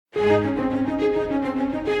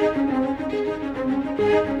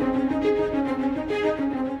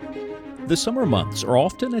The summer months are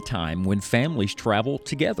often a time when families travel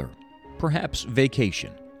together. Perhaps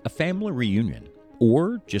vacation, a family reunion,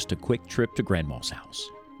 or just a quick trip to Grandma's house.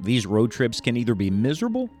 These road trips can either be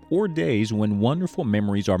miserable or days when wonderful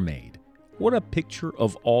memories are made. What a picture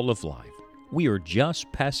of all of life. We are just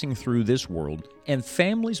passing through this world, and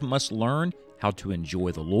families must learn how to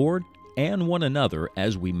enjoy the Lord and one another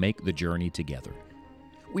as we make the journey together.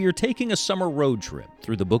 We are taking a summer road trip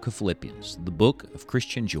through the book of Philippians, the book of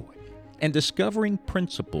Christian joy, and discovering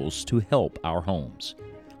principles to help our homes.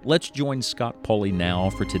 Let's join Scott Pauley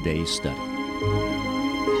now for today's study.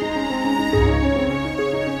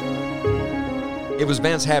 It was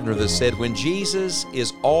Vance Havner that said, when Jesus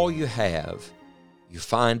is all you have, you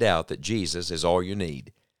find out that Jesus is all you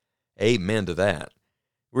need. Amen to that.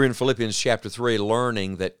 We're in Philippians chapter 3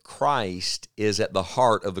 learning that Christ is at the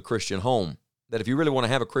heart of the Christian home. That if you really want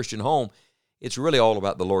to have a Christian home, it's really all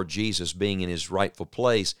about the Lord Jesus being in His rightful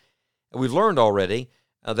place. And we've learned already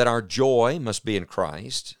that our joy must be in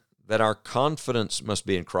Christ, that our confidence must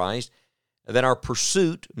be in Christ, that our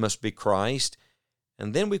pursuit must be Christ.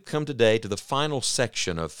 And then we've come today to the final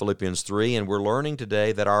section of Philippians 3, and we're learning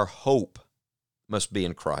today that our hope must be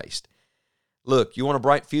in Christ. Look, you want a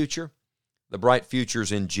bright future? The bright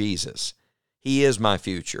future's in Jesus. He is my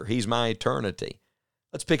future. He's my eternity.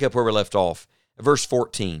 Let's pick up where we left off. Verse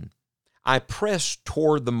 14. I press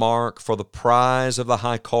toward the mark for the prize of the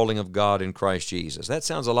high calling of God in Christ Jesus. That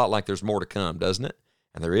sounds a lot like there's more to come, doesn't it?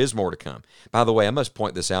 And there is more to come. By the way, I must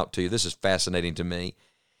point this out to you. This is fascinating to me.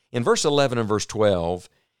 In verse 11 and verse 12,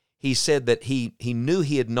 he said that he knew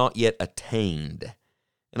he had not yet attained.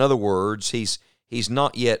 In other words, he's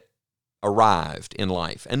not yet arrived in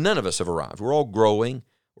life. And none of us have arrived. We're all growing.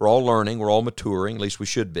 We're all learning. We're all maturing. At least we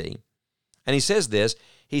should be. And he says this.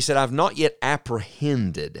 He said, I've not yet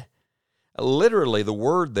apprehended. Literally, the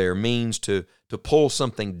word there means to pull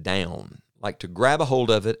something down, like to grab a hold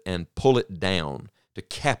of it and pull it down, to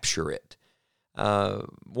capture it.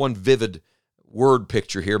 One vivid word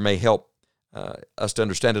picture here may help us to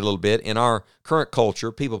understand it a little bit. In our current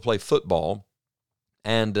culture, people play football,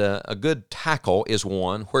 and a good tackle is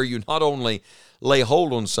one where you not only lay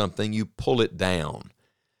hold on something, you pull it down.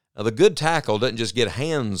 Now, the good tackle doesn't just get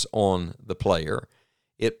hands on the player,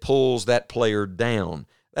 it pulls that player down.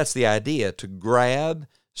 That's the idea, to grab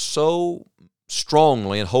so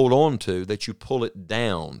strongly and hold on to that you pull it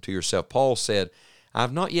down to yourself. Paul said,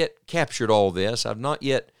 I've not yet captured all this. I've not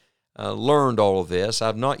yet learned all of this.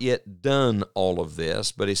 I've not yet done all of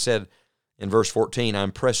this. But he said in verse 14,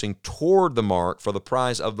 I'm pressing toward the mark for the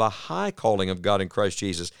prize of the high calling of God in Christ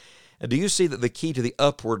Jesus. And do you see that the key to the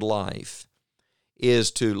upward life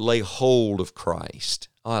is to lay hold of Christ?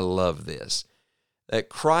 Oh, I love this. That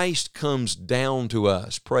Christ comes down to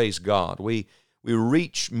us. Praise God. We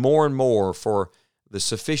reach more and more for the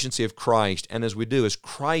sufficiency of Christ, and as we do, as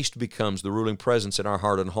Christ becomes the ruling presence in our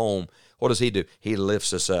heart and home, what does He do? He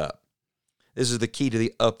lifts us up. This is the key to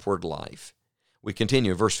the upward life. We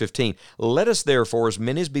continue, verse 15. Let us therefore, as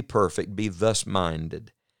many as be perfect, be thus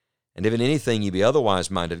minded. And if in anything ye be otherwise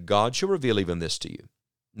minded, God shall reveal even this to you.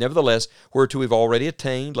 Nevertheless, whereto we've already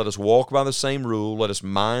attained, let us walk by the same rule, let us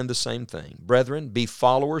mind the same thing. Brethren, be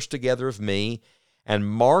followers together of me, and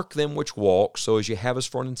mark them which walk, so as ye have us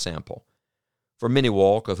for an ensample. For many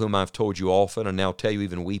walk, of whom I've told you often, and now tell you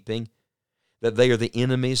even weeping, that they are the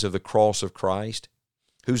enemies of the cross of Christ,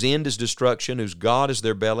 whose end is destruction, whose God is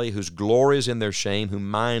their belly, whose glory is in their shame, who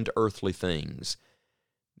mind earthly things.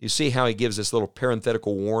 You see how he gives this little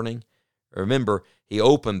parenthetical warning? Remember, he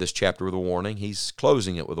opened this chapter with a warning. He's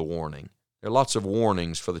closing it with a warning. There are lots of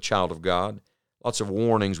warnings for the child of God, lots of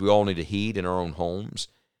warnings we all need to heed in our own homes.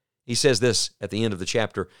 He says this at the end of the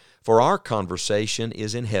chapter, for our conversation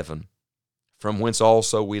is in heaven, from whence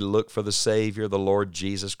also we look for the Savior, the Lord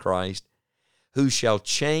Jesus Christ, who shall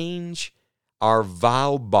change our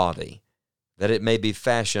vile body, that it may be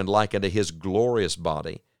fashioned like unto His glorious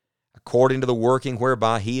body, according to the working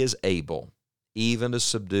whereby He is able, even to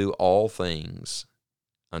subdue all things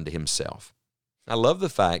unto Himself. I love the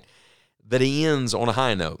fact that he ends on a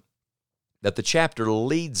high note, that the chapter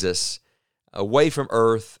leads us away from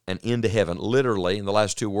earth and into heaven. Literally, in the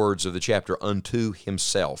last two words of the chapter, unto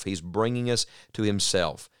Himself. He's bringing us to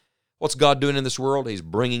Himself. What's God doing in this world? He's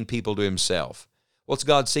bringing people to Himself. What's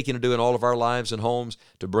God seeking to do in all of our lives and homes?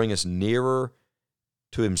 To bring us nearer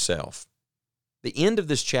to Himself. The end of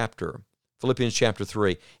this chapter, Philippians chapter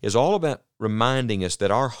 3, is all about reminding us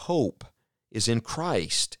that our hope is in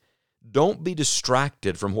Christ. Don't be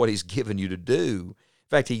distracted from what He's given you to do.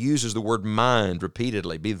 In fact, he uses the word mind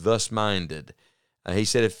repeatedly. Be thus minded. He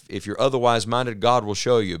said if you're otherwise minded, God will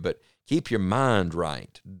show you, but keep your mind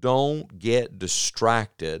right. Don't get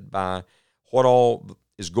distracted by what all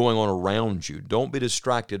is going on around you. Don't be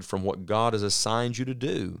distracted from what God has assigned you to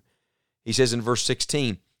do. He says in verse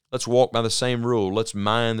 16, let's walk by the same rule. Let's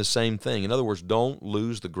mind the same thing. In other words, don't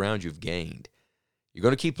lose the ground you've gained. You're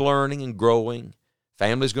going to keep learning and growing.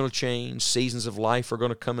 Family's going to change. Seasons of life are going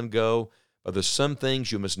to come and go. But there's some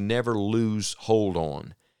things you must never lose hold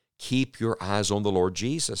on. Keep your eyes on the Lord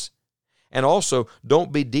Jesus. And also,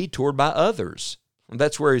 don't be detoured by others. And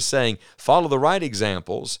that's where he's saying, follow the right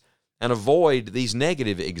examples and avoid these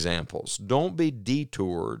negative examples. Don't be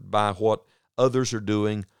detoured by what others are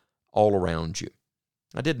doing all around you.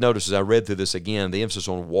 I did notice as I read through this again, the emphasis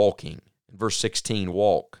on walking. In verse 16,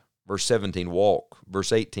 walk. Verse 17, walk.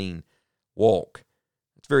 Verse 18, walk.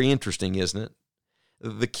 It's very interesting, isn't it?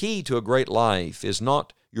 The key to a great life is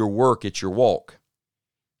not your work, it's your walk.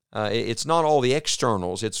 It's not all the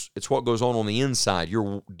externals, it's what goes on the inside,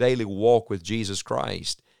 your daily walk with Jesus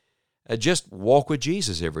Christ. Just walk with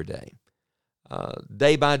Jesus every day.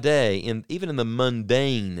 Day by day, even in the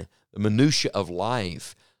mundane, the minutiae of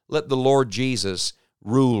life, let the Lord Jesus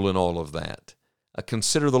rule in all of that.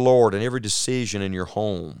 Consider the Lord in every decision in your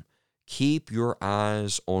home. Keep your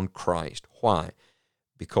eyes on Christ. Why?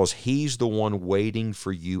 Because He's the one waiting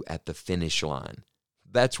for you at the finish line.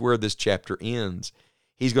 That's where this chapter ends.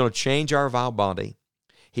 He's going to change our vile body.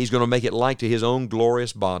 He's going to make it like to His own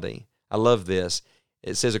glorious body. I love this.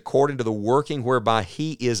 It says, according to the working whereby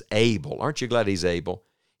He is able. Aren't you glad He's able?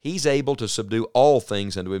 He's able to subdue all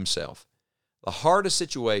things unto Himself. The hardest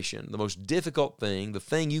situation, the most difficult thing, the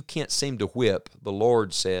thing you can't seem to whip, the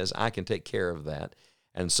Lord says, I can take care of that.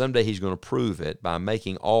 And someday He's going to prove it by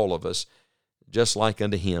making all of us just like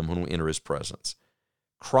unto Him when we enter His presence.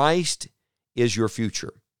 Christ is your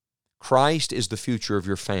future. Christ is the future of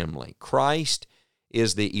your family. Christ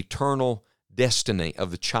is the eternal destiny of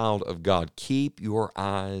the child of God. Keep your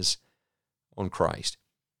eyes on Christ.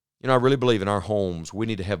 You know, I really believe in our homes we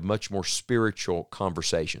need to have much more spiritual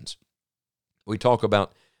conversations. We talk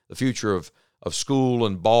about the future of school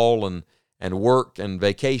and ball and work and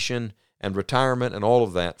vacation and retirement and all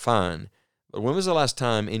of that, fine. But when was the last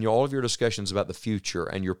time in all of your discussions about the future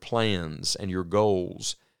and your plans and your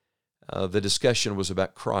goals, the discussion was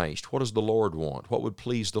about Christ? What does the Lord want? What would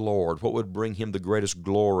please the Lord? What would bring Him the greatest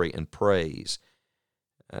glory and praise?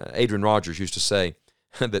 Adrian Rogers used to say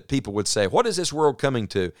that people would say, what is this world coming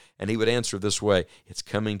to? And he would answer this way, it's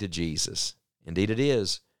coming to Jesus. Indeed it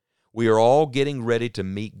is. We are all getting ready to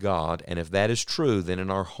meet God, and if that is true, then in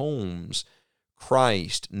our homes,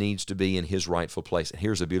 Christ needs to be in His rightful place. And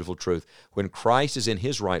here's the beautiful truth. When Christ is in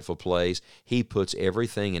His rightful place, He puts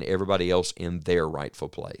everything and everybody else in their rightful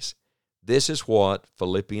place. This is what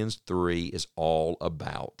Philippians 3 is all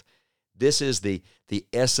about. This is the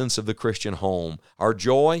essence of the Christian home. Our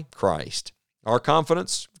joy, Christ. Our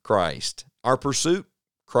confidence, Christ. Our pursuit,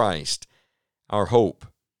 Christ. Our hope,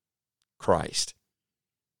 Christ.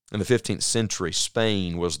 In the 15th century,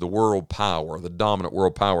 Spain was the world power, the dominant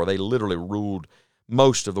world power. They literally ruled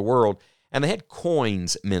most of the world, and they had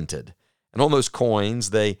coins minted. And on those coins,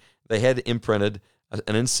 they had imprinted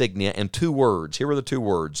an insignia and two words. Here were the two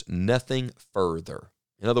words, nothing further.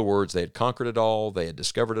 In other words, they had conquered it all, they had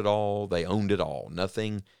discovered it all, they owned it all,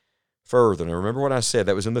 nothing further. Now remember what I said,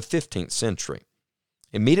 that was in the 15th century.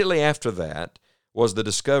 Immediately after that was the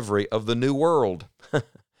discovery of the New World.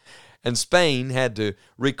 And Spain had to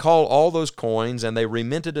recall all those coins, and they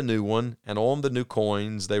reminted a new one, and on the new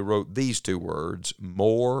coins they wrote these two words,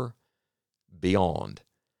 more beyond.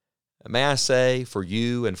 May I say for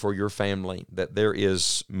you and for your family that there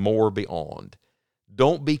is more beyond.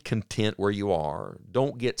 Don't be content where you are.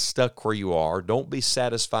 Don't get stuck where you are. Don't be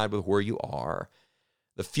satisfied with where you are.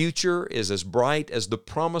 The future is as bright as the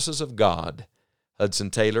promises of God. Hudson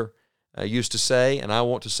Taylor used to say, and I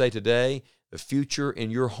want to say today, the future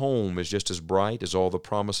in your home is just as bright as all the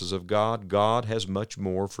promises of God. God has much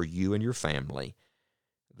more for you and your family.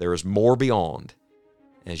 There is more beyond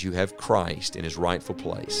as you have Christ in His rightful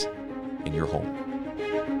place in your home.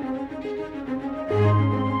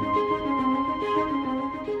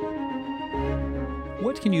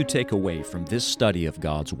 What can you take away from this study of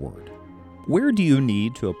God's Word? Where do you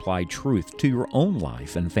need to apply truth to your own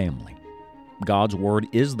life and family? God's Word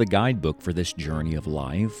is the guidebook for this journey of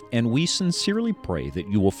life, and we sincerely pray that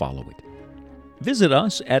you will follow it. Visit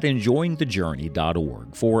us at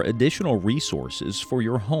enjoyingthejourney.org for additional resources for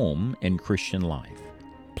your home and Christian life.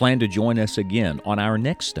 Plan to join us again on our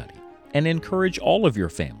next study and encourage all of your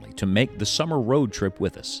family to make the summer road trip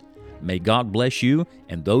with us. May God bless you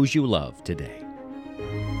and those you love today.